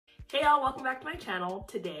Hey y'all, welcome back to my channel.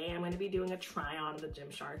 Today I'm going to be doing a try on the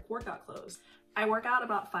Gymshark workout clothes. I work out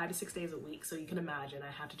about 5 to 6 days a week, so you can imagine I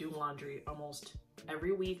have to do laundry almost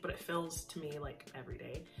every week, but it feels to me like every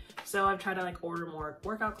day. So I've tried to order more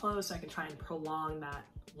workout clothes so I can try and prolong that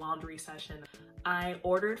laundry session. I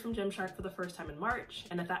ordered from Gymshark for the first time in March,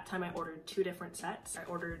 and at that time I ordered 2 different sets. I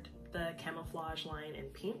ordered the camouflage line in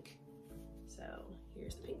pink. So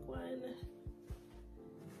here's the pink one,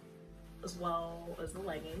 as well as the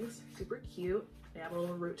leggings. Super cute. They have a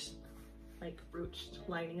little ruched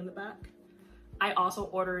lining in the back. I also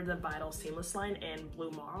ordered the Marl Seamless line in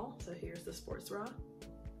blue Marl. So here's the sports bra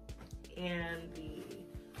and the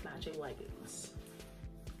matching leggings.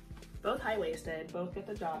 Both high-waisted, both get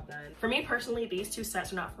the job done. For me personally, these 2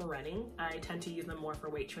 sets are not for running. I tend to use them more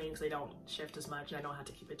for weight training because they don't shift as much and I don't have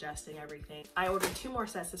to keep adjusting everything. I ordered 2 more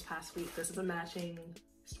sets this past week. This is a matching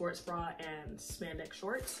sports bra and spandex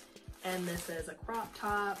shorts. And this is a crop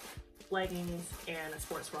top, leggings, and a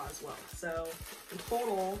sports bra as well. So in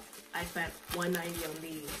total, I spent $190 on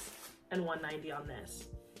these and $190 on this.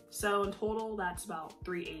 So in total, that's about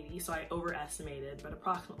 $380. So I overestimated, but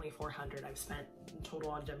approximately $400 I've spent in total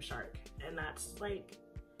on Gymshark. And that's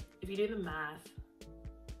if you do the math.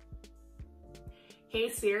 Hey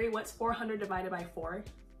Siri, what's 400 divided by 4?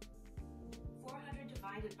 400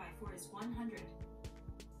 divided by 4 is 100.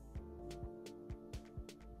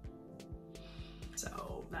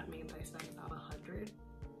 So that means I spent about 100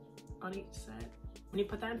 on each set. When you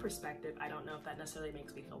put that in perspective, I don't know if that necessarily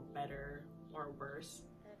makes me feel better or worse.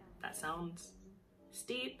 That sounds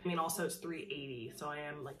steep. I mean, also it's $380, so I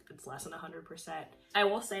am it's less than 100%. I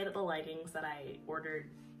will say that the leggings that I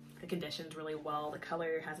ordered, the condition's really well. The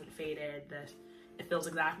color hasn't faded. It feels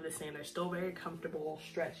exactly the same. They're still very comfortable,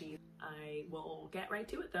 stretchy. I will get right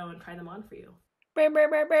to it though and try them on for you.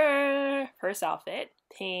 First outfit,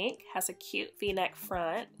 pink, has a cute V-neck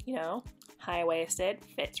front, high-waisted,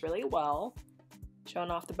 fits really well,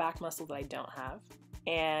 showing off the back muscle that I don't have,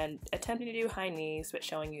 and attempting to do high knees, but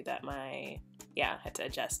showing you that I had to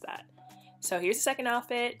adjust that. So here's the second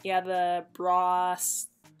outfit. Yeah, the bra,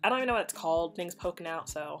 I don't even know what it's called, things poking out,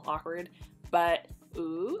 so awkward, but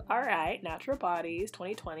ooh, all right, natural bodies,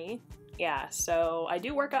 2020. Yeah, so I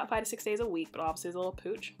do work out 5 to 6 days a week, but obviously it's a little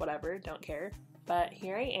pooch, whatever, don't care. But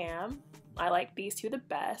here I am. I like these 2 the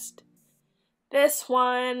best. This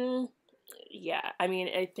one, yeah, I mean,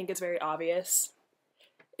 I think it's very obvious.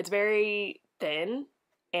 It's very thin,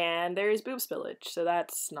 and there's boob spillage, so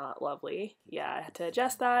that's not lovely. Yeah, I had to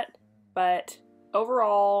adjust that, but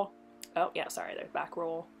overall, oh yeah, sorry, there's back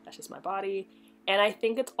roll. That's just my body. And I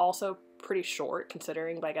think it's also pretty short,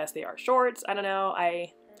 considering, but I guess they are shorts. I don't know,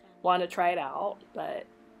 I want to try it out, but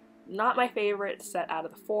not my favorite set out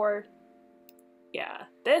of the 4. Yeah,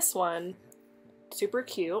 this one, super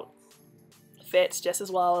cute, fits just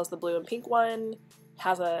as well as the blue and pink one,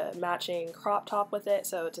 has a matching crop top with it,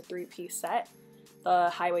 so it's a 3-piece set, the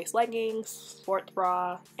high-waist leggings, sports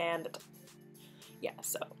bra, and yeah,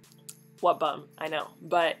 so what bum, I know,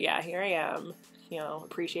 but yeah, here I am,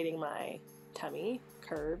 appreciating my tummy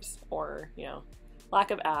curves, or,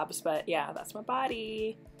 lack of abs, but yeah, that's my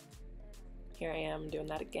body. Here I am doing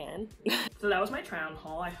that again. So that was my try-on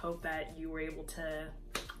haul. I hope that you were able to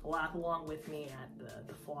laugh along with me at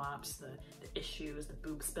the flops, the issues, the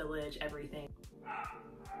boob spillage, everything.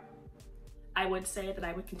 I would say that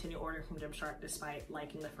I would continue ordering from Gymshark despite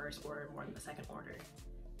liking the first order more than the second order.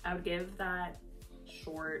 I would give that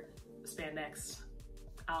short spandex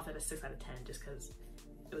outfit a 6 out of 10 just because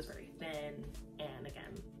it was very thin and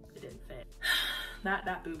again, it didn't fit.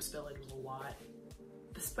 That boob spillage was a lot.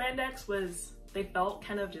 The spandex they felt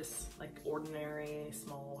kind of just like ordinary,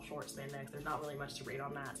 small, short spandex. There's not really much to rate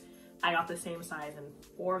on that. I got the same size in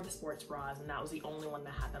 4 of the sports bras, and that was the only one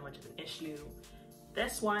that had that much of an issue.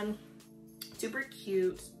 This one, super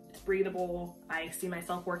cute, it's breathable. I see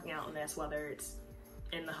myself working out in this, whether it's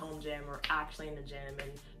in the home gym or actually in the gym,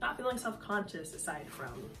 and not feeling self-conscious aside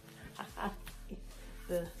from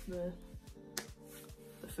the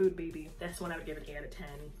food baby. This one I would give an 8 out of 10.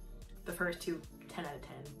 The first 2, 10 out of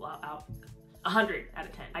 10. Well, out 100 out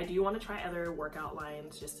of 10. I do want to try other workout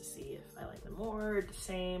lines just to see if I like them more, or the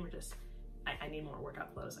same, or just I need more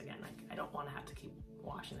workout clothes. Again, I don't want to have to keep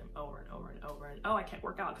washing them over and over and over, and oh, I can't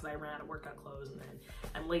work out because I ran out of workout clothes, and then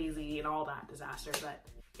I'm lazy and all that disaster. But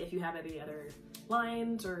if you have any other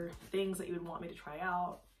lines or things that you would want me to try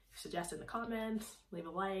out, suggest in the comments, leave a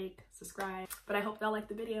like, subscribe. But I hope y'all liked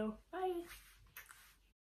the video. Bye!